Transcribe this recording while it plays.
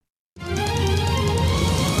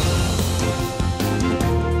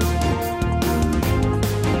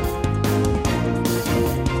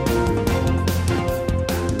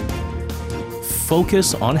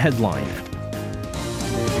Focus on Headline.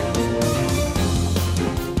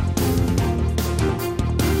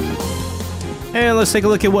 And let's take a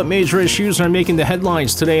look at what major issues are making the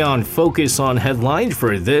headlines today on Focus on Headline.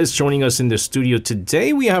 For this, joining us in the studio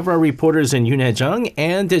today, we have our reporters in Yoon Hye-jung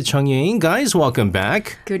and Chung Ye-in. Guys, welcome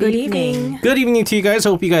back. Good evening. Good evening to you guys. I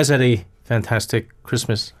hope you guys had a fantastic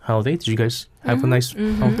Christmas holiday. Did you guys have a nice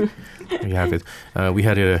holiday? There you have it.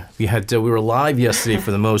 We were live yesterday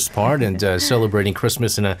for the most part and celebrating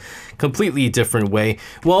Christmas in a completely different way.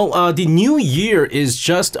 Well, the new year is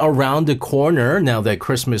just around the corner now that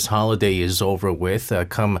Christmas holiday is over with.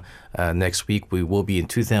 Come next week, we will be in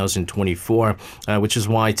 2024, which is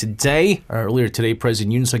why earlier today,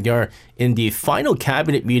 President Yoon Suk Yeol, in the final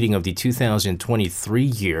cabinet meeting of the 2023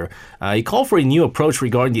 year, he called for a new approach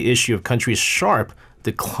regarding the issue of country's sharp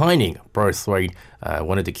declining birth rate,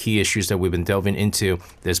 one of the key issues that we've been delving into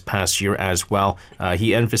this past year as well.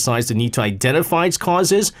 He emphasized the need to identify its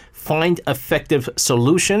causes, find effective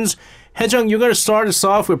solutions. Hye-jung, you're going to start us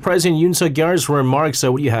off with President Yoon Suk Yeol's remarks.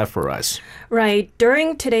 So what do you have for us? Right.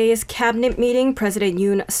 During today's cabinet meeting, President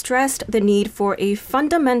Yoon stressed the need for a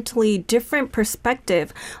fundamentally different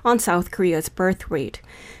perspective on South Korea's birth rate.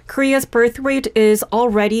 Korea's birth rate is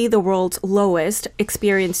already the world's lowest,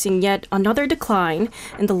 experiencing yet another decline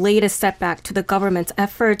in the latest setback to the government's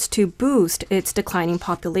efforts to boost its declining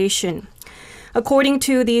population. According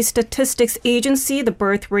to the Statistics Agency, the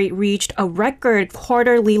birth rate reached a record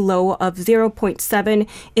quarterly low of 0.7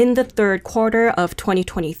 in the third quarter of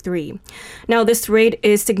 2023. Now, this rate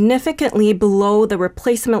is significantly below the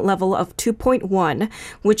replacement level of 2.1,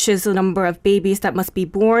 which is the number of babies that must be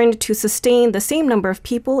born to sustain the same number of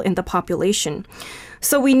people in the population.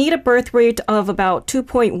 So we need a birth rate of about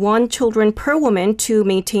 2.1 children per woman to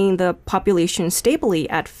maintain the population stably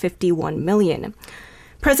at 51 million.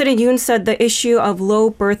 President Yoon said the issue of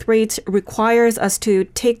low birth rates requires us to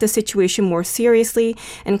take the situation more seriously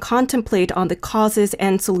and contemplate on the causes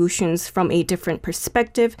and solutions from a different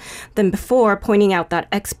perspective than before, pointing out that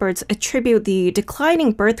experts attribute the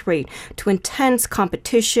declining birth rate to intense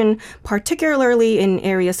competition, particularly in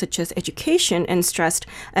areas such as education, and stressed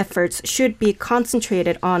efforts should be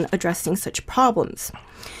concentrated on addressing such problems.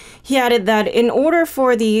 He added that in order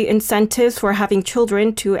for the incentives for having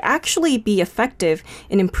children to actually be effective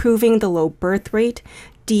in improving the low birth rate,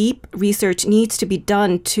 deep research needs to be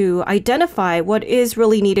done to identify what is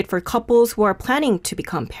really needed for couples who are planning to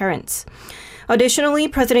become parents. Additionally,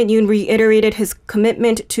 President Yoon reiterated his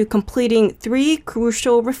commitment to completing three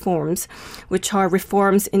crucial reforms, which are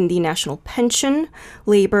reforms in the national pension,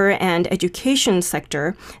 labor, and education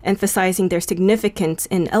sector, emphasizing their significance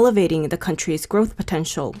in elevating the country's growth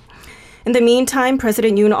potential. In the meantime,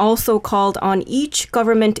 President Yoon also called on each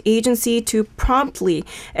government agency to promptly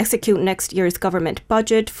execute next year's government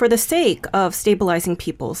budget for the sake of stabilizing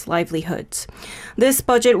people's livelihoods. This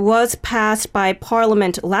budget was passed by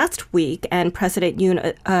Parliament last week, and President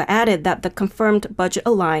Yoon added that the confirmed budget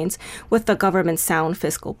aligns with the government's sound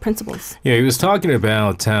fiscal principles. Yeah, he was talking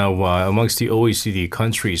about how amongst the OECD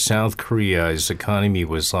countries, South Korea's economy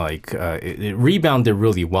was it rebounded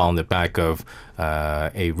really well on the back of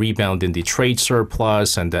a rebound in the trade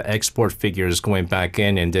surplus and the export figures going back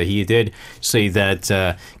in. And he did say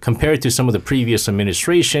that compared to some of the previous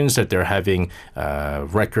administrations, that they're having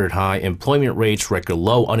record high employment rates, record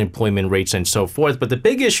low unemployment rates, and so forth. But the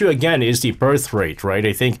big issue, again, is the birth rate, right?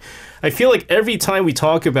 I feel like every time we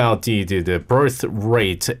talk about the birth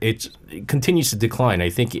rate, it continues to decline. I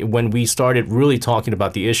think when we started really talking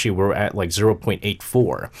about the issue, we're at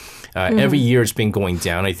 0.84. Every year it's been going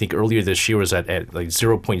down. I think earlier this year was at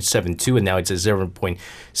 0.72, and now it's at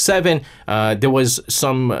 0.7. There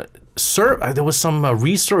was some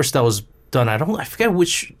research that was done. I forget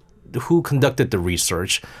who conducted the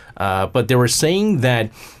research, but they were saying that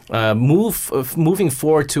moving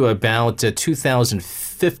forward to about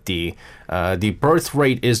 2050, the birth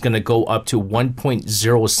rate is going to go up to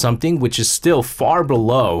 1.0 something, which is still far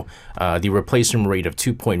below the replacement rate of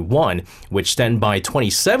 2.1, which then by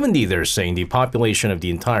 2070, they're saying the population of the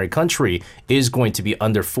entire country is going to be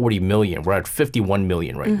under 40 million. We're at 51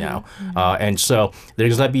 million right now. And so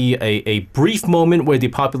there's going to be a brief moment where the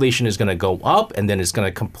population is going to go up, and then it's going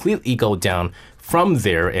to completely go down from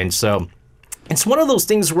there. And so it's one of those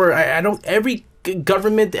things where every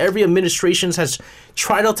government, every administration has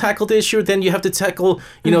tried to tackle the issue. Then you have to tackle,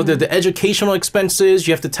 the educational expenses.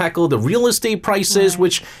 You have to tackle the real estate prices,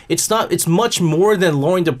 which it's much more than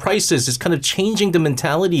lowering the prices. It's kind of changing the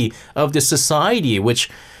mentality of the society, which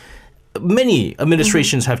many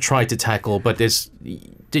administrations have tried to tackle, but they're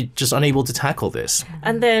just unable to tackle this.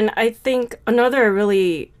 And then I think another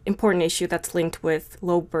really important issue that's linked with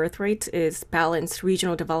low birth rates is balanced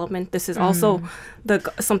regional development. This is also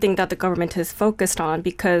something that the government has focused on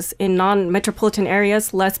because in non-metropolitan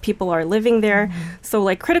areas, less people are living there. So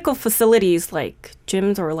like critical facilities like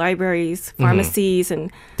gyms or libraries, pharmacies,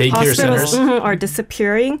 and daycare hospitals centers are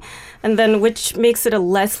disappearing. And then which makes it a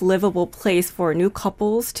less livable place for new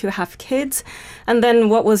couples to have kids. And then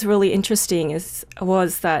what was really interesting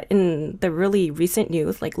was that in the really recent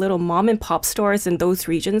news, like little mom and pop stores in those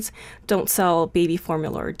regions don't sell baby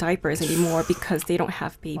formula or diapers anymore because they don't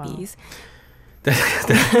have babies. Wow.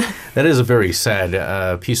 That is a very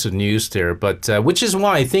sad piece of news there, but which is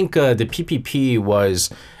why I think the PPP was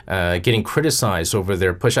getting criticized over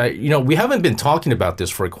their push. We haven't been talking about this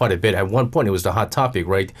for quite a bit. At one point, it was the hot topic,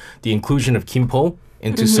 right? The inclusion of Gimpo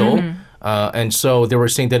into Seoul. And so they were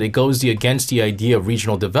saying that it goes against the idea of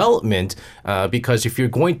regional development because if you're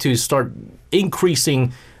going to start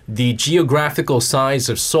increasing the geographical size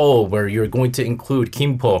of Seoul, where you're going to include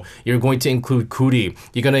Gimpo, you're going to include Guri,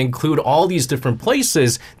 you're going to include all these different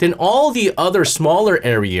places, then all the other smaller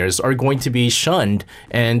areas are going to be shunned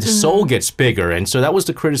and Seoul gets bigger. And so that was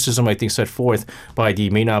the criticism, I think, set forth by the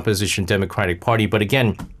main opposition Democratic Party. But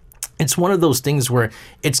again, it's one of those things where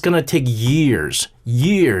it's going to take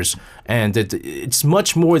years, and it's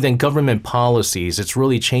much more than government policies. It's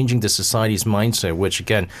really changing the society's mindset, which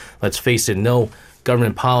again, let's face it, no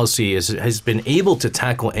government policy has been able to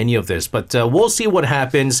tackle any of this. But we'll see what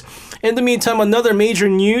happens. In the meantime, another major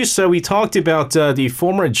news. We talked about the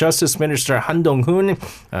former Justice Minister Han Dong-hoon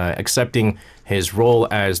accepting his role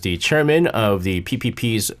as the chairman of the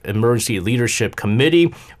PPP's Emergency Leadership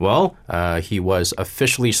Committee. Well, he was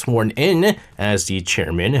officially sworn in as the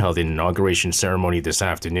chairman, held an inauguration ceremony this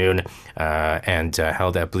afternoon, and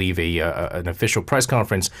held, I believe, an official press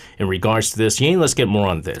conference in regards to this. Yane, let's get more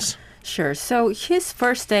on this. Sure. So his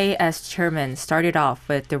first day as chairman started off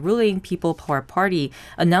with the ruling People Power Party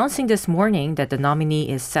announcing this morning that the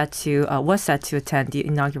nominee was set to attend the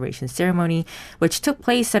inauguration ceremony, which took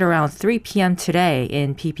place at around 3 p.m. today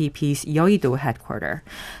in PPP's Yeouido headquarters.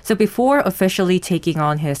 So before officially taking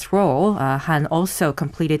on his role, Han also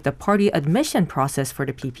completed the party admission process for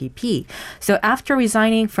the PPP. So after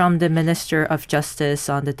resigning from the Minister of Justice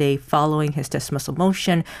on the day following his dismissal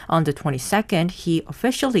motion on the 22nd, he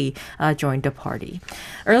officially joined the party.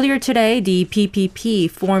 Earlier today, the PPP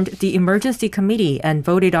formed the emergency committee and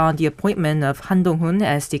voted on the appointment of Han Dong-hoon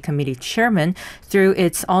as the committee chairman through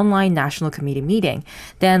its online national committee meeting.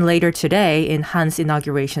 Then later today, in Han's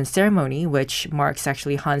inauguration ceremony, which marks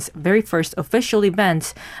actually Han's very first official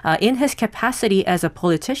event in his capacity as a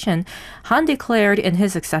politician, Han declared in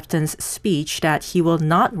his acceptance speech that he will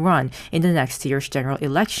not run in the next year's general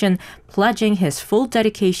election, pledging his full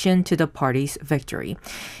dedication to the party's victory.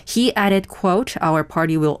 He added, quote, "Our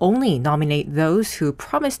party will only nominate those who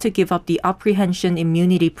promise to give up the apprehension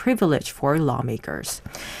immunity privilege for lawmakers."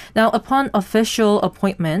 Now, upon official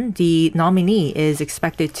appointment, the nominee is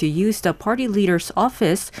expected to use the party leader's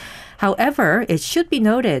office. However, it should be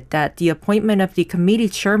noted that the appointment of the committee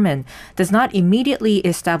chairman does not immediately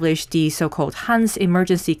establish the so-called Han's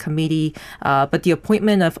Emergency Committee, but the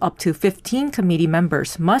appointment of up to 15 committee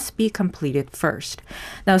members must be completed first.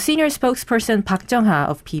 Now, senior spokesperson Park Jung-ha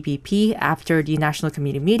of PPP, after the National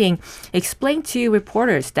Committee meeting, explained to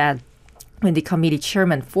reporters that when the committee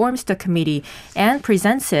chairman forms the committee and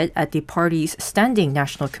presents it at the party's standing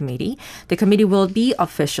national committee, the committee will be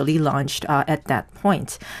officially launched at that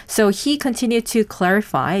point. So he continued to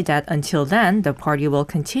clarify that until then, the party will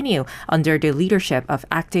continue under the leadership of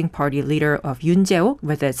acting party leader of Yoon Suk Yeol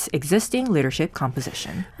with its existing leadership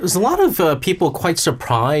composition. There's a lot of people quite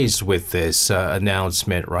surprised with this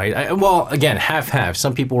announcement, right? Well, again, half-half.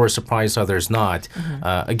 Some people were surprised, others not.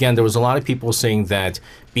 Again, there was a lot of people saying that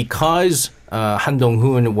because Han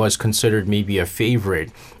Dong-hoon was considered maybe a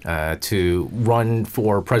favorite to run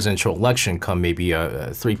for presidential election come maybe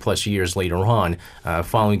 3+ years later on,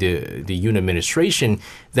 following the Yoon administration,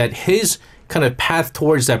 that his kind of path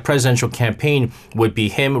towards that presidential campaign would be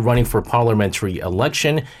him running for parliamentary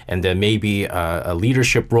election and then maybe a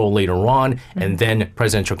leadership role later on and then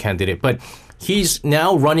presidential candidate. But he's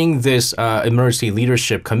now running this emergency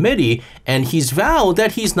leadership committee, and he's vowed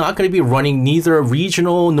that he's not going to be running neither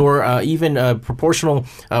regional nor even proportional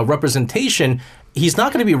representation. He's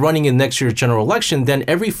not going to be running in next year's general election. Then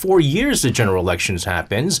every 4 years the general elections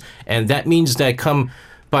happens, and that means that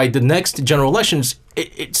by the next general elections,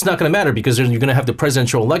 it's not going to matter because you're going to have the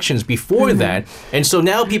presidential elections before that. And so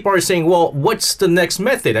now people are saying, well, what's the next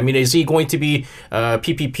method? I mean, is he going to be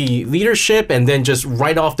PPP leadership and then just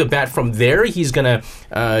right off the bat from there, he's going to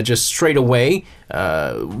just straight away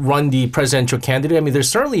run the presidential candidate? I mean,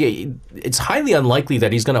 it's highly unlikely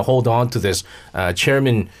that he's going to hold on to this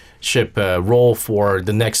chairmanship role for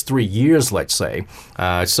the next 3 years, let's say.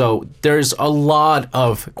 So there's a lot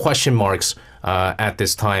of question marks at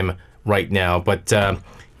this time right now, but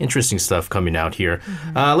interesting stuff coming out here.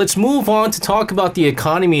 Let's move on to talk about the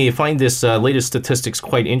economy. I find this latest statistics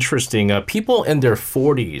quite interesting. People in their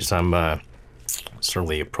 40s, I'm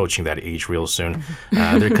certainly approaching that age real soon.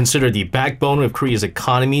 They're considered the backbone of Korea's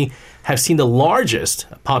economy, have seen the largest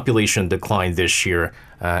population decline this year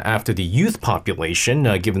after the youth population,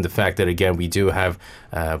 given the fact that, again, we do have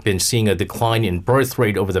been seeing a decline in birth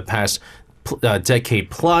rate over the past decade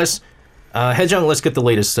plus. Haejung, let's get the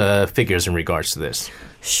latest figures in regards to this.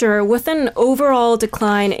 Sure. With an overall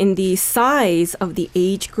decline in the size of the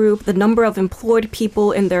age group, the number of employed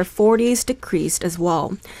people in their 40s decreased as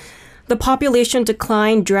well. The population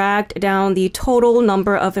decline dragged down the total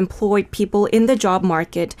number of employed people in the job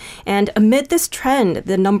market. And amid this trend,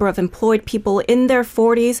 the number of employed people in their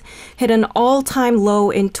 40s hit an all-time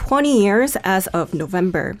low in 20 years as of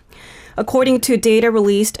November. According to data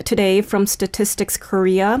released today from Statistics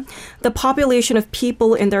Korea, the population of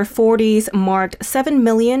people in their 40s marked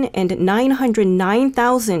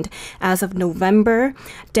 7,909,000 as of November,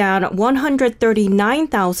 down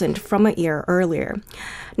 139,000 from a year earlier.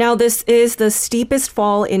 Now, this is the steepest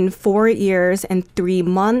fall in 4 years and 3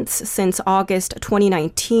 months since August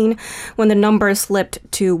 2019, when the number slipped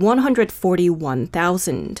to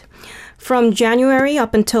 141,000. From January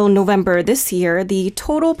up until November this year, the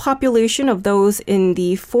total population of those in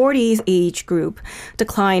the 40s age group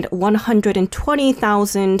declined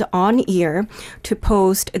 120,000 on year to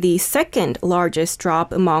post the second largest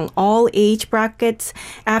drop among all age brackets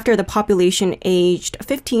after the population aged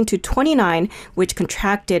 15 to 29, which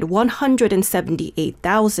contracted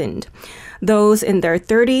 178,000. Those in their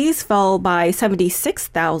 30s fell by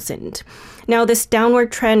 76,000. Now, this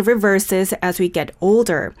downward trend reverses as we get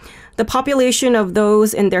older. The population of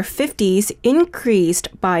those in their 50s increased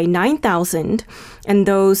by 9,000, and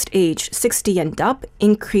those aged 60 and up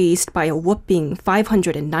increased by a whopping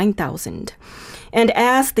 509,000. And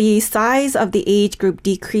as the size of the age group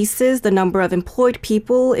decreases, the number of employed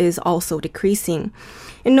people is also decreasing.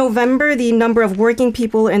 In November, the number of working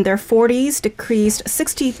people in their 40s decreased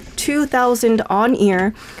 62,000 on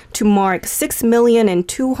year to mark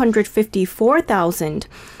 6,254,000,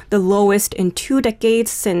 the lowest in 2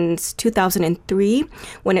 decades since 2003,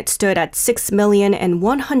 when it stood at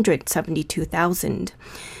 6,172,000.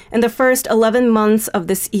 In the first 11 months of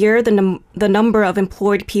this year, the number of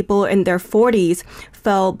employed people in their 40s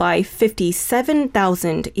fell by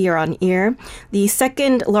 57,000 year on year, the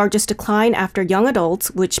second largest decline after young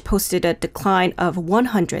adults, which posted a decline of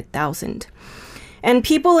 100,000. And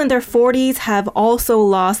people in their 40s have also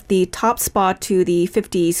lost the top spot to the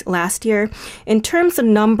 50s last year in terms of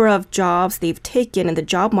number of jobs they've taken in the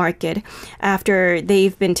job market after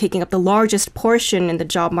they've been taking up the largest portion in the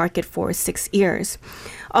job market for 6 years.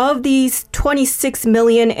 Of these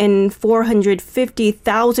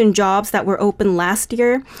 26,450,000 jobs that were open last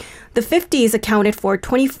year, the 50s accounted for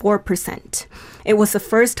 24%. It was the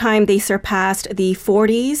first time they surpassed the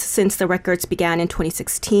 40s since the records began in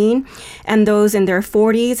 2016, and those in their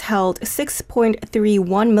 40s held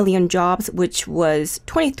 6.31 million jobs, which was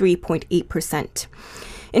 23.8%.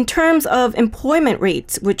 In terms of employment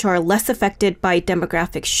rates, which are less affected by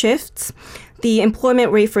demographic shifts, the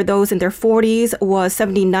employment rate for those in their 40s was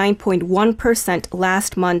 79.1%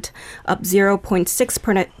 last month, up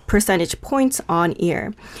 0.6 percentage points on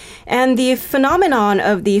year. And the phenomenon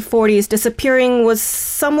of the 40s disappearing was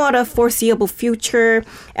somewhat a foreseeable future,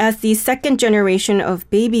 as the second generation of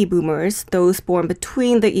baby boomers, those born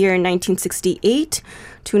between the year 1968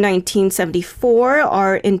 to 1974,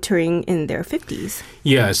 are entering in their 50s.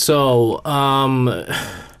 Yeah, so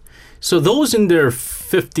those in their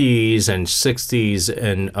 50s and 60s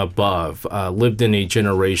and above lived in a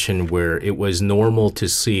generation where it was normal to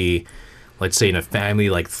see, let's say in a family,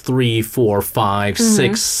 like 3, 4, 5,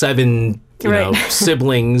 6, 7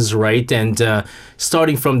 siblings, right? And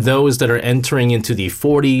starting from those that are entering into the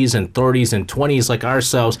 40s and 30s and 20s like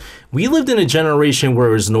ourselves, we lived in a generation where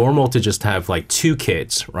it was normal to just have like 2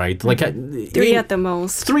 kids, right? Like 3 at the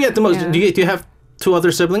most. 3 at the most. Yeah. Do you have two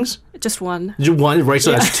other siblings? Just one. One, right?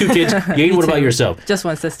 So that's two kids. Yain, what about yourself? Just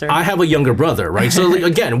one sister. I have a younger brother, right? So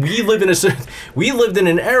again, we lived in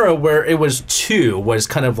an era where it was two was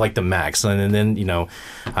kind of like the max, and then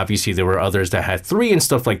obviously there were others that had three and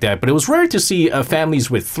stuff like that. But it was rare to see families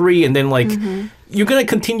with three, and then you're gonna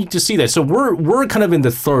continue to see that. So we're kind of in the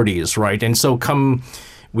 30s, right? And so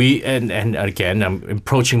and again, I'm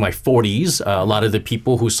approaching my 40s. A lot of the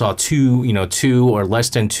people who saw two or less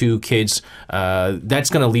than two kids, that's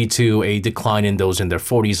going to lead to a decline in those in their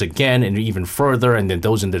 40s again, and even further, and then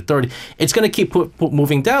those in their 30s. It's going to keep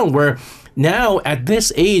moving down. Where now at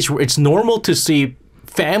this age, where it's normal to see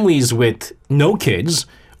families with no kids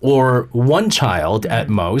or one child at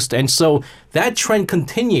most. And so that trend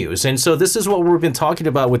continues. And so this is what we've been talking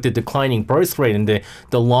about with the declining birth rate, and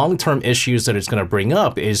the long-term issues that it's going to bring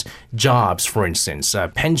up is jobs, for instance,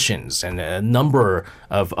 pensions, and a number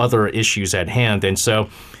of other issues at hand. And so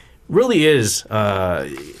really is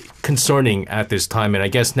concerning at this time. And I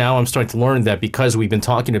guess now I'm starting to learn that because we've been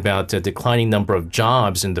talking about a declining number of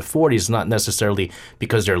jobs in the 40s, not necessarily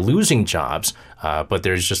because they're losing jobs, but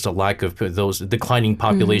there's just a lack of those declining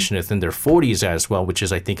population within their 40s as well, which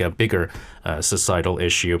is, I think, a bigger societal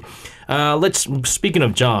issue. Speaking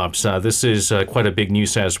of jobs, this is quite a big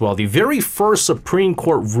news as well. The very first Supreme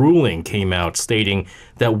Court ruling came out stating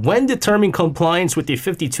that when determining compliance with the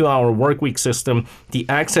 52-hour workweek system, the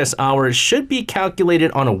excess hours should be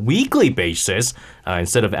calculated on a weekly basis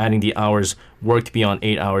instead of adding the hours worked beyond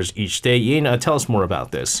 8 hours each day. Yin, tell us more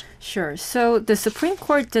about this. Sure. So the Supreme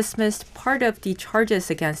Court dismissed part of the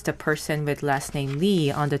charges against a person with last name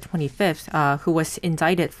Lee on the 25th, who was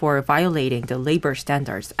indicted for violating the Labor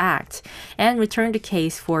Standards Act, and returned the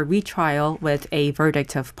case for retrial with a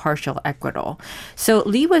verdict of partial acquittal. So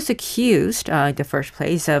Lee was accused in the first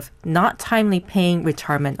place of not timely paying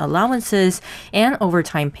retirement allowances and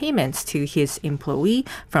overtime payments to his employee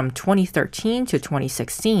from 2013 to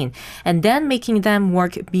 2016, and then making them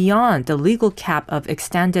work beyond the legal cap of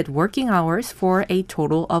extended working hours for a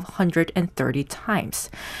total of 130 times.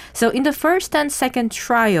 So in the first and second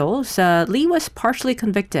trials, Lee was partially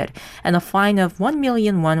convicted and a fine of 1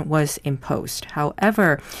 million won was imposed.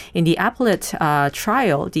 However, in the appellate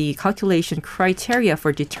trial, the calculation criteria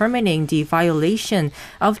for determining the violation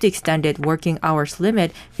of the extended working hours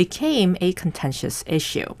limit became a contentious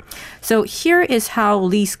issue. So here is how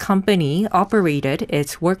Lee's company operated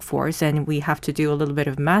its workforce, and we have to do a little bit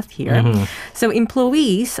of math here. So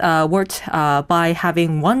employees worked by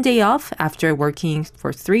having 1 day off after working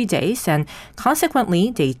for 3 days, and consequently,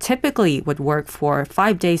 they typically would work for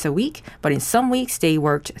 5 days a week, but in some weeks, they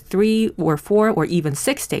worked 3 or 4 or even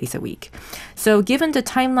 6 days a week. So given the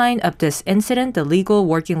timeline of this incident, the legal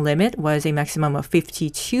working limit was a maximum of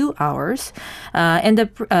 52 hours. And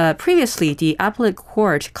previously, the appellate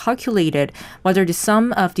court calculated whether the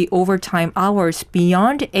sum of the overtime hours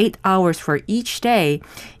beyond 8 hours for each day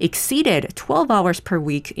exceeded 12 hours per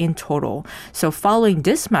week in total. So following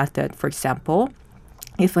this method, for example,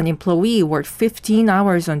 if an employee worked 15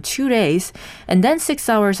 hours on 2 days and then 6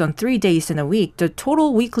 hours on 3 days in a week, the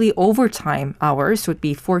total weekly overtime hours would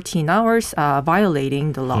be 14 hours,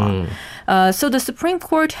 violating the law. So the Supreme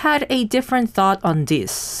Court had a different thought on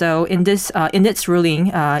this. So in its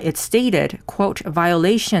ruling, it stated, quote,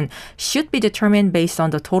 violation should be determined based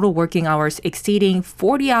on the total working hours exceeding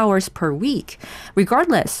 40 hours per week,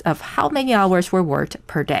 regardless of how many hours were worked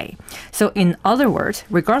per day. So in other words,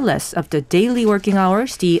 regardless of the daily working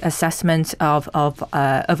hours, the assessment of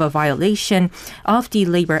a violation of the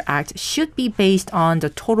Labor Act should be based on the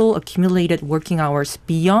total accumulated working hours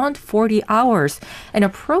beyond 40 hours and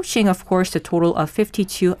approaching, of course, the total of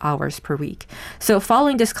 52 hours per week. So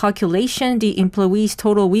following this calculation, the employee's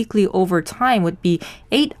total weekly overtime would be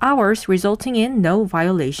 8 hours, resulting in no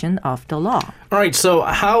violation of the law. All right, so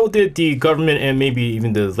how did the government and maybe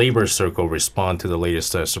even the labor circle respond to the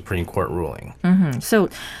latest Supreme Court ruling? So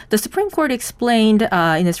the Supreme Court explained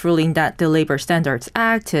in its ruling that the Labor Standards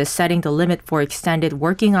Act is setting the limit for extended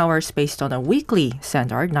working hours based on a weekly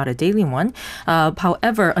standard, not a daily one.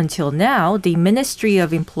 However, until now, the Ministry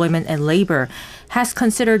of Employment and Labor has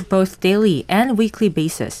considered both daily and weekly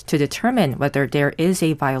basis to determine whether there is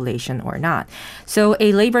a violation or not. So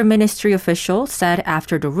a labor ministry official said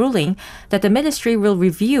after the ruling that the ministry will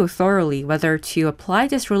review thoroughly whether to apply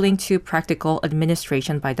this ruling to practical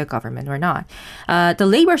administration by the government or not. The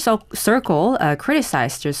labor circle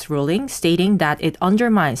criticized this ruling, stating that it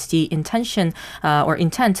undermines the intention or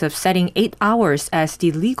intent of setting 8 hours as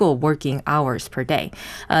the legal working hours per day.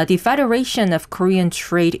 The Federation of Korean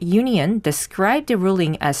Trade Union described the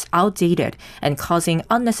ruling as outdated and causing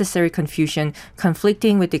unnecessary confusion,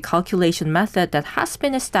 conflicting with the calculation method that has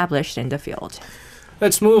been established in the field.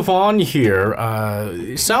 Let's move on here.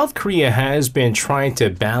 South Korea has been trying to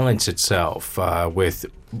balance itself with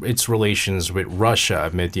its relations with Russia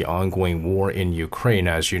amid the ongoing war in Ukraine.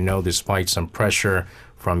 As you know, despite some pressure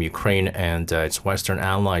from Ukraine and its Western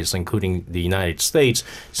allies, including the United States,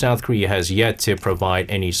 South Korea has yet to provide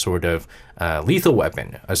any sort of lethal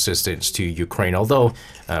weapon assistance to Ukraine, although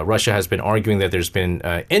Russia has been arguing that there's been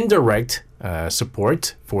indirect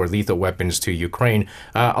support for lethal weapons to Ukraine.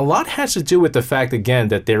 A lot has to do with the fact, again,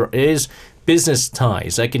 that there is business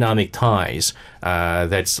ties, economic ties,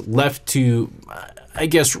 that's left to, I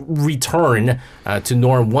guess, return to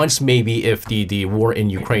norm once maybe if the war in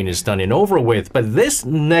Ukraine is done and over with. But this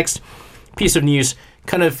next piece of news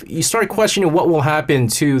kind of, you start questioning what will happen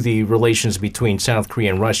to the relations between South Korea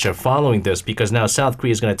and Russia following this, because now South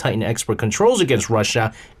Korea is going to tighten export controls against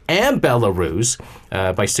Russia and Belarus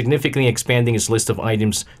by significantly expanding its list of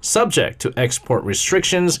items subject to export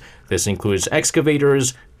restrictions. This includes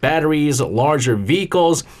excavators, batteries, larger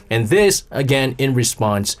vehicles, and this, again, in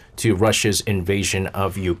response to Russia's invasion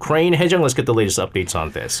of Ukraine. Hae-jung, let's get the latest updates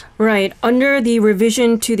on this. Right. Under the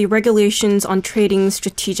revision to the regulations on trading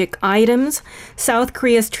strategic items, South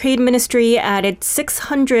Korea's trade ministry added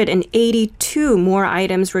 682 more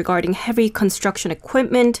items regarding heavy construction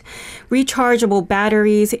equipment, rechargeable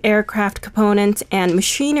batteries, aircraft components, and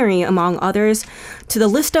machinery, among others, to the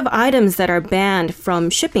list of items that are banned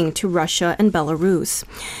from shipping to Russia and Belarus.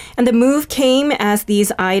 And the move came as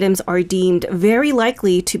these items are deemed very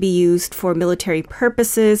likely to be used for military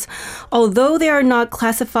purposes, although they are not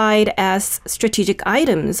classified as strategic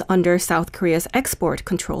items under South Korea's export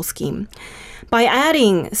control scheme. By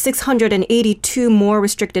adding 682 more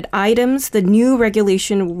restricted items, the new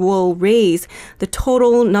regulation will raise the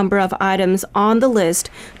total number of items on the list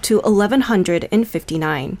to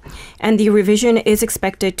 1,159. And the revision is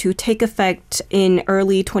expected to take effect in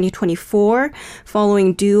early 2024,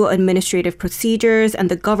 following due administrative procedures and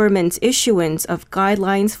the government's issuance of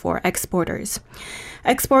guidelines for exporters.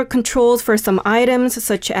 Export controls for some items,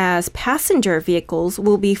 such as passenger vehicles,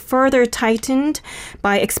 will be further tightened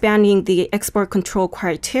by expanding the export control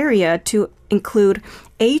criteria to include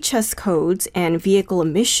HS codes and vehicle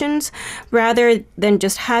emissions, rather than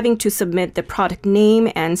just having to submit the product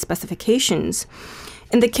name and specifications.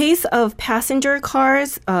 In the case of passenger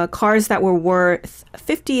cars, cars that were worth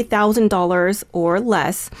 $50,000 or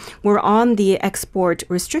less were on the export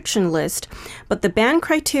restriction list, but the ban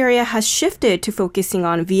criteria has shifted to focusing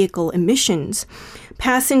on vehicle emissions.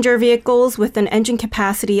 Passenger vehicles with an engine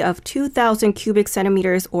capacity of 2,000 cubic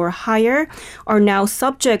centimeters or higher are now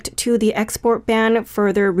subject to the export ban,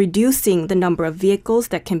 further reducing the number of vehicles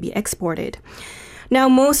that can be exported. Now,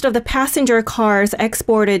 most of the passenger cars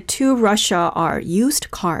exported to Russia are used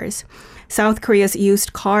cars. South Korea's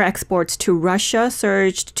used car exports to Russia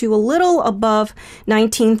surged to a little above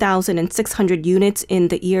 19,600 units in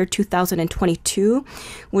the year 2022,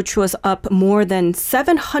 which was up more than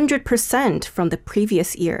 700% from the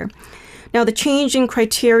previous year. Now, the change in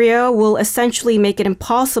criteria will essentially make it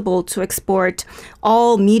impossible to export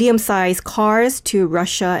all medium-sized cars to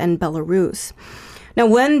Russia and Belarus. Now,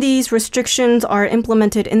 when these restrictions are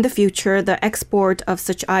implemented in the future, the export of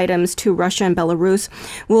such items to Russia and Belarus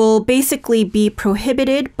will basically be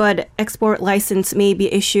prohibited, but export license may be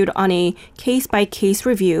issued on a case-by-case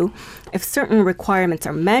review if certain requirements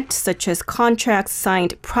are met, such as contracts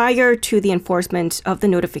signed prior to the enforcement of the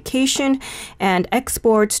notification and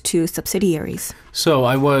exports to subsidiaries. So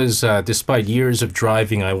I was, despite years of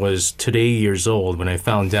driving, I was today years old when I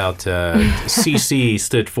found out CC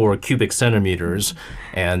stood for cubic centimeters.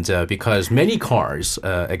 And because many cars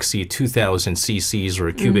exceed 2,000 cc's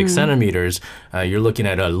or cubic centimeters, you're looking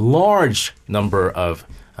at a large number of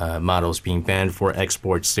models being banned for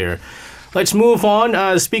exports there. Let's move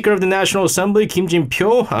on. Speaker of the National Assembly,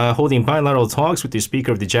 Jin-pyo, holding bilateral talks with the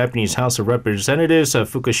Speaker of the Japanese House of Representatives,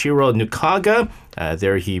 Fukushiro Nukaga.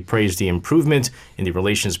 There he praised the improvement in the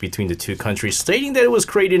relations between the two countries, stating that it was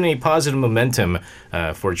creating a positive momentum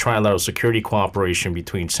for trilateral security cooperation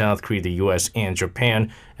between South Korea, the U.S., and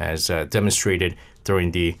Japan, as demonstrated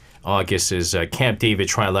during the August's Camp David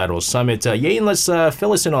Trilateral Summit. Yain, let's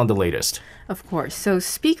fill us in on the latest. Of course. So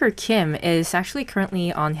Speaker Kim is actually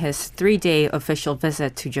currently on his 3-day official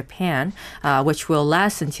visit to Japan, which will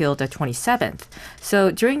last until the 27th.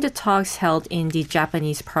 So during the talks held in the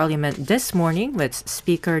Japanese parliament this morning with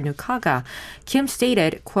Speaker Nukaga, Kim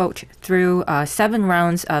stated, quote, through 7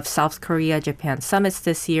 rounds of South Korea-Japan summits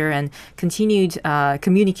this year and continued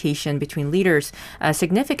communication between leaders,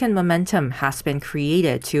 significant momentum has been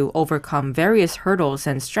created to overcome various hurdles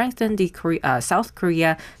and strengthen the South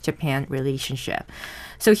Korea-Japan relations. relationship.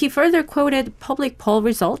 So he further quoted public poll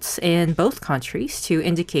results in both countries to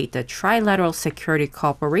indicate that trilateral security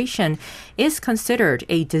cooperation is considered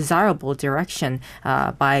a desirable direction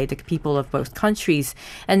by the people of both countries.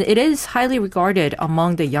 And it is highly regarded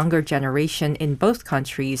among the younger generation in both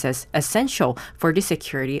countries as essential for the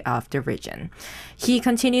security of the region. He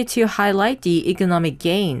continued to highlight the economic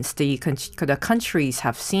gains the countries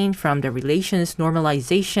have seen from the relations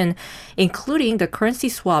normalization, including the currency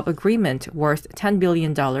swap agreement worth $10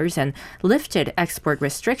 billion and lifted export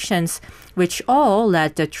restrictions, which all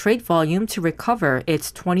led the trade volume to recover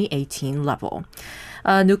its 2018 level.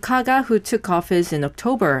 Nukaga, who took office in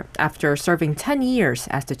October after serving 10 years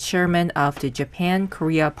as the chairman of the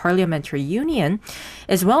Japan-Korea Parliamentary Union,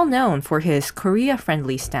 is well known for his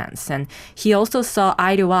Korea-friendly stance. And he also saw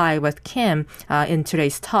eye to eye with Kim in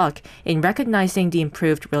today's talk in recognizing the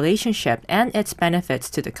improved relationship and its benefits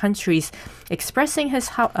to the countries, expressing his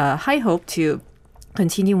high hope to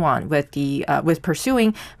continue on with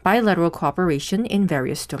pursuing bilateral cooperation in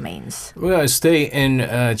various domains. We're going to stay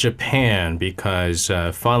in Japan because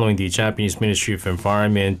following the Japanese Ministry of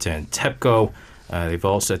Environment and TEPCO,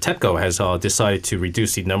 TEPCO has decided to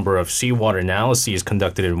reduce the number of seawater analyses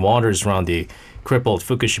conducted in waters around the crippled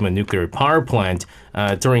Fukushima nuclear power plant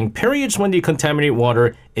during periods when the contaminated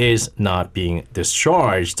water is not being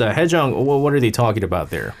discharged. Haejung, what are they talking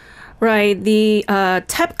about there? Right. The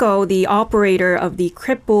TEPCO, the operator of the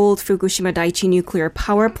crippled Fukushima Daiichi nuclear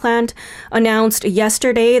power plant, announced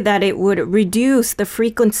yesterday that it would reduce the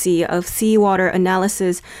frequency of seawater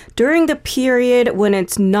analysis during the period when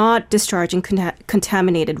it's not discharging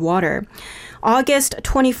contaminated water. August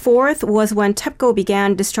 24th was when TEPCO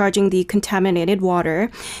began discharging the contaminated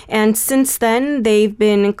water. And since then, they've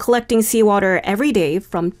been collecting seawater every day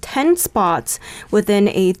from 10 spots within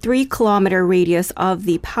a 3-kilometer radius of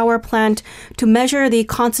the power plant to measure the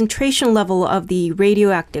concentration level of the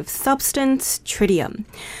radioactive substance, tritium.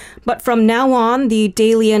 But from now on, the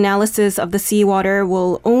daily analysis of the seawater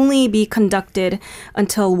will only be conducted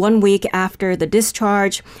until 1 week after the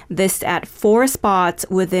discharge, this at 4 spots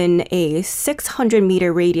within a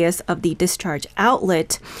 600-meter radius of the discharge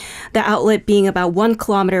outlet, the outlet being about 1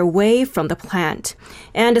 kilometer away from the plant.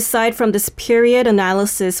 And aside from this period,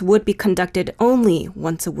 analysis would be conducted only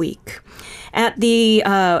once a week. At the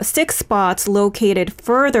 6 spots located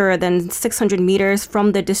further than 600 meters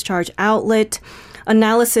from the discharge outlet,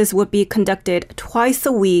 analysis would be conducted twice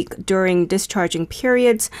a week during discharging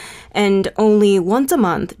periods and only once a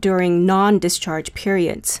month during non-discharge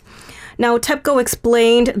periods. Now, TEPCO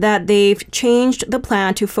explained that they've changed the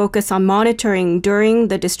plan to focus on monitoring during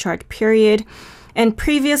the discharge period. And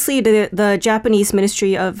previously, the Japanese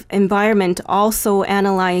Ministry of Environment also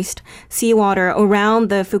analyzed seawater around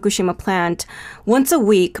the Fukushima plant once a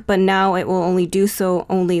week, but now it will only do so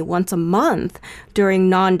only once a month during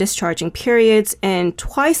non-discharging periods and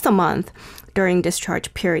twice a month during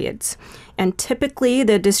discharge periods. And typically,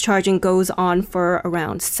 the discharging goes on for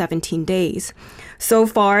around 17 days. So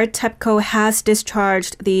far, TEPCO has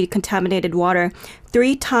discharged the contaminated water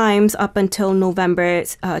 3 times up until November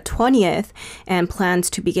 20th and plans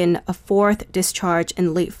to begin a 4th discharge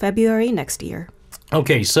in late February next year.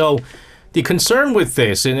 Okay, so the concern with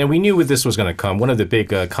this, and we knew this was going to come, one of the big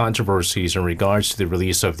controversies in regards to the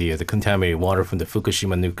release of the contaminated water from the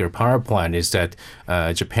Fukushima nuclear power plant is that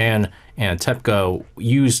Japan and TEPCO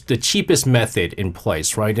used the cheapest method in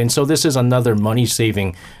place, right? And so this is another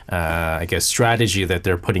money-saving, strategy that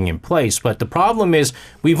they're putting in place. But the problem is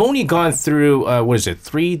we've only gone through,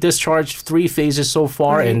 3 phases so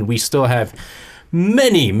far, right. And we still have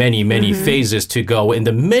many phases to go in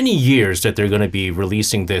the many years that they're going to be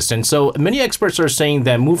releasing this. And so many experts are saying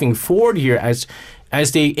that moving forward here,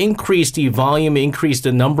 as they increase the volume, increase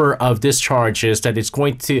the number of discharges, that it's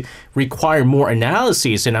going to require more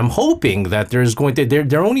analyses. And I'm hoping that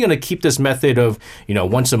they're only going to keep this method of,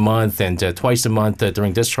 once a month and twice a month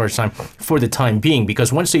during discharge time for the time being,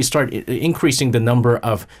 because once they start increasing the number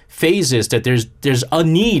of phases, that there's a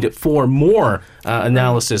need for more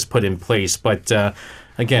analysis put in place. But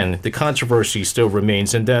again, the controversy still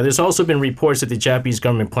remains. And there's also been reports that the Japanese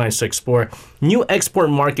government plans to explore new export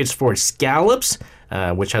markets for scallops,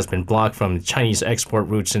 which has been blocked from Chinese export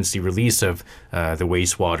routes since the release of the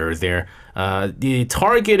wastewater there. The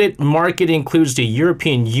targeted market includes the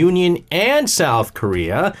European Union and South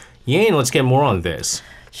Korea. Yane, let's get more on this.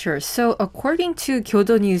 Sure. So according to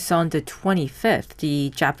Kyodo News on the 25th,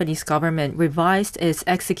 the Japanese government revised its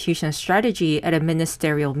execution strategy at a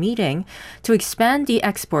ministerial meeting to expand the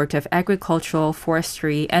export of agricultural,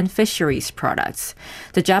 forestry, and fisheries products.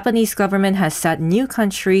 The Japanese government has set new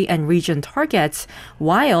country and region targets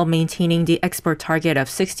while maintaining the export target of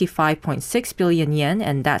 65.6 billion yen,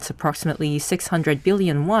 and that's approximately 600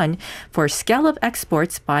 billion won, for scallop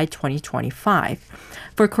exports by 2025.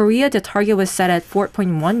 For Korea, the target was set at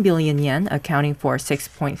 4.1 billion yen, accounting for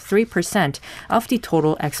 6.3% of the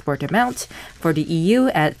total export amount. For the EU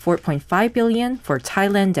at 4.5 billion, for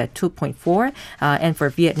Thailand at 2.4, and for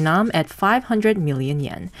Vietnam at 500 million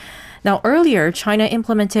yen. Now, earlier, China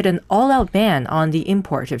implemented an all-out ban on the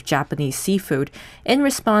import of Japanese seafood in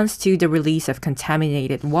response to the release of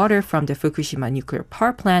contaminated water from the Fukushima nuclear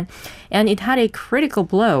power plant, and it had a critical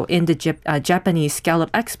blow in the Japanese scallop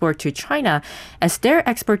export to China, as their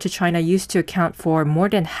export to China used to account for more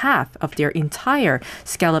than half of their entire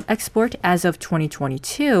scallop export as of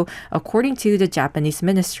 2022, according to the Japanese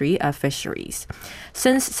Ministry of Fisheries.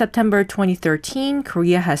 Since September 2013,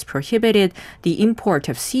 Korea has prohibited the import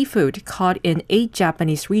of seafood caught in 8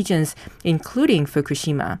 Japanese regions, including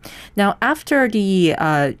Fukushima. Now, after the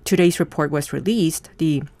today's report was released,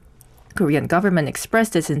 the Korean government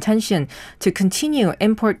expressed its intention to continue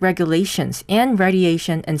import regulations and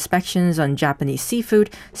radiation inspections on Japanese seafood,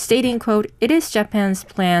 stating, quote, "It is Japan's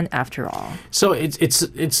plan after all." So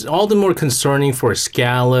it's all the more concerning for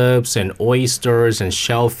scallops and oysters and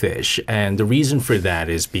shellfish. And the reason for that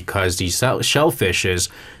is because these shellfishes,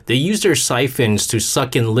 they use their siphons to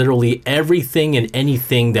suck in literally everything and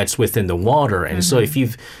anything that's within the water. And so if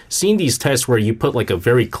you've seen these tests where you put like a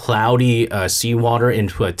very cloudy seawater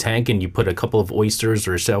into a tank and you put a couple of oysters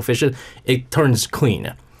or shellfish, it turns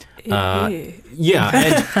clean. Yeah.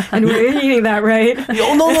 And we're eating that, right?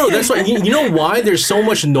 Oh, no. That's why. You know why there's so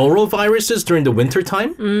much noroviruses during the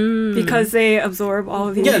wintertime? Because they absorb all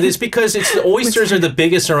of these. Yeah, it's because the oysters are the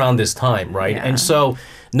biggest around this time, right? Yeah. And so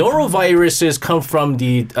noroviruses come from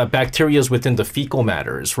the bacteria within the fecal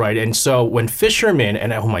matters, right? And so when fishermen,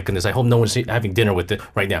 and oh my goodness, I hope no one's having dinner with it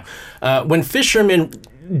right now. When fishermen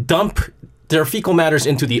dump their fecal matters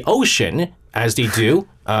into the ocean, as they do,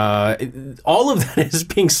 all of that is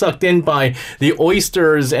being sucked in by the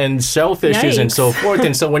oysters and shellfishes and so forth.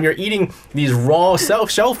 And so when you're eating these raw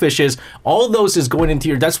shellfishes, all of those is going into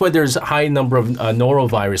your... That's why there's a high number of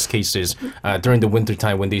norovirus cases during the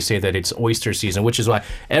wintertime when they say that it's oyster season, which is why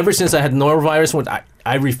ever since I had norovirus,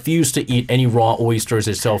 I refuse to eat any raw oysters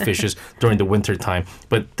or shellfishes during the wintertime.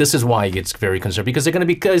 But this is why it's very concerned, because they're going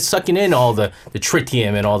to be sucking in all the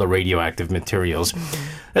tritium and all the radioactive materials.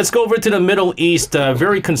 Let's go over to the Middle East.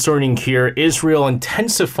 Very concerning here. Israel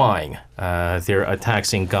intensifying their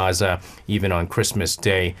attacks in Gaza, even on Christmas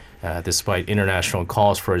Day, despite international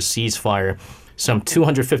calls for a ceasefire. Some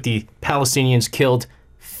 250 Palestinians killed,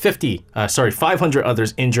 500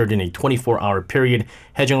 others injured in a 24-hour period.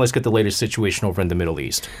 Hejung, let's get the latest situation over in the Middle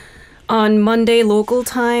East. On Monday local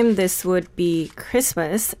time, this would be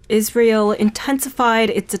Christmas, Israel intensified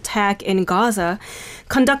its attack in Gaza,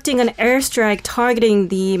 conducting an airstrike targeting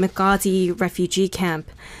the Benghazi refugee camp.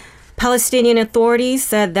 Palestinian authorities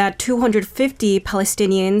said that 250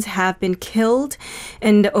 Palestinians have been killed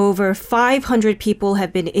and over 500 people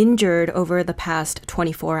have been injured over the past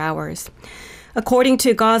 24 hours. According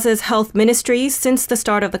to Gaza's health ministry, since the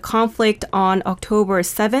start of the conflict on October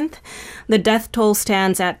 7th, the death toll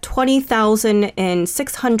stands at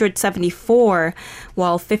 20,674,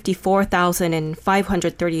 while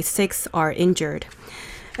 54,536 are injured.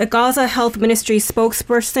 A Gaza Health Ministry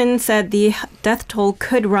spokesperson said the death toll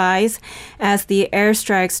could rise as the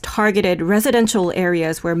airstrikes targeted residential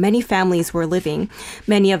areas where many families were living,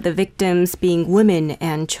 many of the victims being women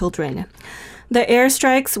and children. The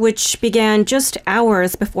airstrikes, which began just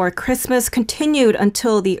hours before Christmas, continued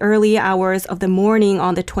until the early hours of the morning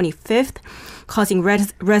on the 25th, causing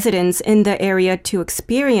residents in the area to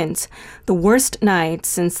experience the worst night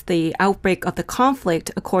since the outbreak of the conflict,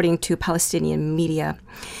 according to Palestinian media.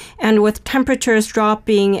 And with temperatures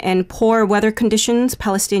dropping and poor weather conditions,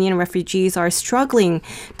 Palestinian refugees are struggling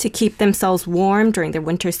to keep themselves warm during the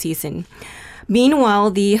winter season.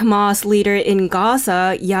 Meanwhile, the Hamas leader in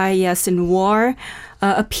Gaza, Yahya Sinwar,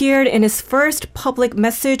 appeared in his first public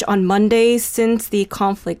message on Monday since the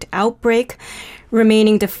conflict outbreak,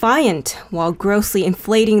 remaining defiant while grossly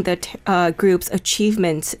inflating the group's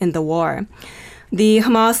achievements in the war. The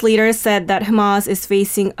Hamas leader said that Hamas is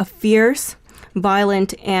facing a fierce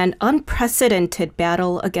violent and unprecedented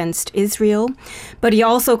battle against Israel. But he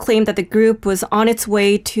also claimed that the group was on its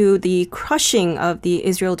way to the crushing of the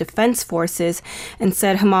Israel Defense Forces and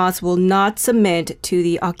said Hamas will not submit to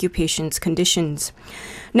the occupation's conditions.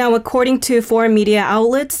 Now, according to foreign media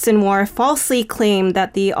outlets, Sinwar falsely claimed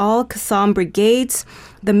that the Al-Qassam brigades,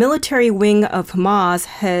 the military wing of Hamas,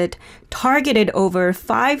 had targeted over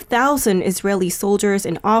 5,000 Israeli soldiers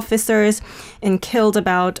and officers and killed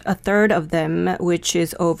about a third of them, which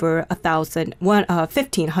is over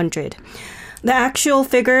 1,500. The actual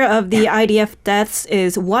figure of the IDF deaths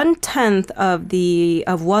is 1/10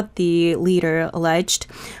 of what the leader alleged.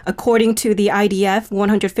 According to the IDF,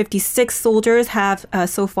 156 soldiers have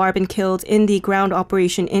so far been killed in the ground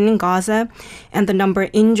operation in Gaza, and the number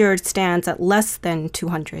injured stands at less than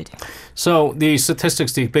 200. So the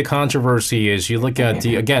statistics, the big controversy is you look at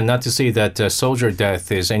again, not to say that soldier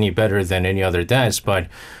death is any better than any other deaths, but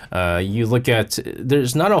you look at,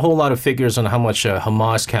 there's not a whole lot of figures on how much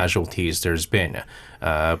Hamas casualties there's been.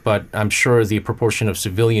 But I'm sure the proportion of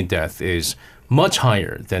civilian death is much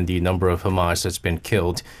higher than the number of Hamas that's been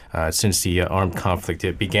killed since the armed conflict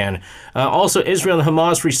began. Also, Israel and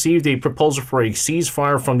Hamas received a proposal for a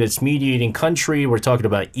ceasefire from its mediating country. We're talking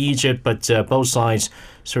about Egypt, but both sides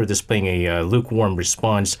sort of displaying a lukewarm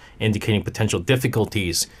response, indicating potential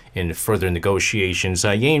difficulties in further negotiations.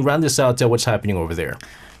 Yane, round this out. What's happening over there?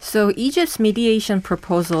 So Egypt's mediation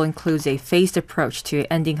proposal includes a phased approach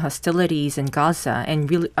to ending hostilities in Gaza and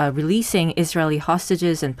releasing Israeli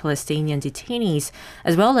hostages and Palestinian detainees,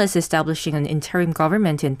 as well as establishing an interim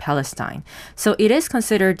government in Palestine. So it is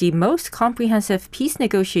considered the most comprehensive peace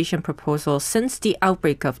negotiation proposal since the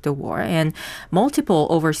outbreak of the war, and multiple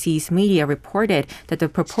overseas media reported that the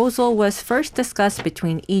proposal was first discussed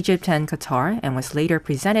between Egypt and Qatar and was later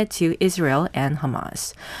presented to Israel and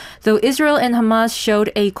Hamas. Though Israel and Hamas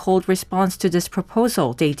showed a cold response to this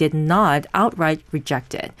proposal, they did not outright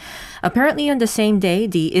reject it. Apparently, on the same day,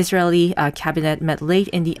 the Israeli cabinet met late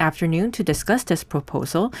in the afternoon to discuss this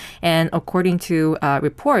proposal. And according to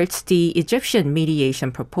reports, the Egyptian mediation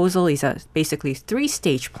proposal is a basically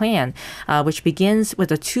three-stage plan, which begins with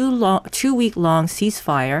a two-week-long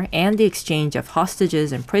ceasefire and the exchange of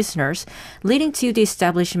hostages and prisoners, leading to the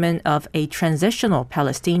establishment of a transitional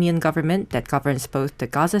Palestinian government that governs both the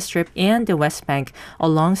Gaza Strip and the West Bank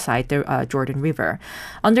alongside the Jordan River.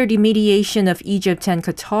 Under the mediation of Egypt and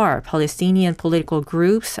Qatar, Palestinian political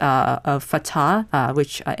groups of Fatah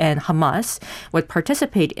and Hamas would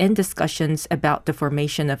participate in discussions about the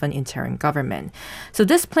formation of an interim government. So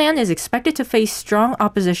this plan is expected to face strong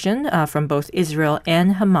opposition from both Israel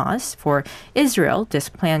and Hamas. For Israel, this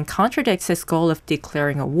plan contradicts its goal of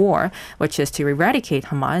declaring a war, which is to eradicate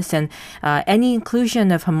Hamas, and any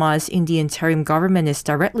inclusion of Hamas in the interim government is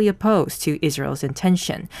directly opposed to Israel's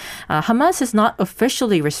intention. Hamas has not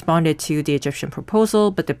officially responded to the Egyptian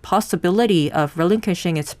proposal, but the possibility of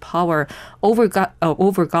relinquishing its power over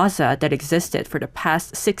Gaza that existed for the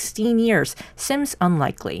past 16 years seems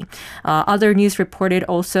unlikely. Other news reported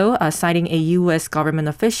also, citing a U.S. government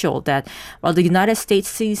official, that while the United States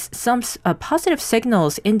sees some positive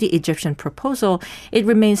signals in the Egyptian proposal, it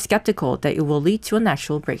remains skeptical that it will lead to an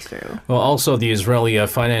actual breakthrough. Well, also the Israeli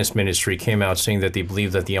finance ministry came out saying that they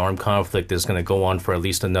believe that the armed conflict is going to go on for at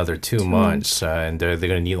least another 2 months, and they're going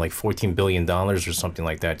to need like $14 billion or something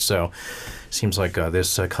like that. So seems like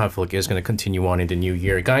this conflict is going to continue on in the new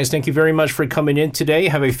year. Guys, thank you very much for coming in today.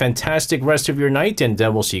 Have a fantastic rest of your night, and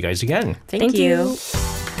we'll see you guys again. Thank you.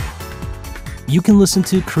 You can listen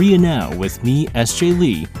to Korea Now with me, SJ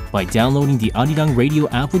Lee, by downloading the Arirang Radio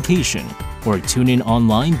application, or tune in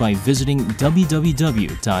online by visiting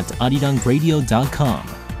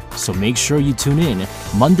www.arirangradio.com. So make sure you tune in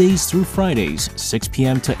Mondays through Fridays, 6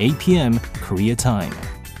 p.m. to 8 p.m. Korea time.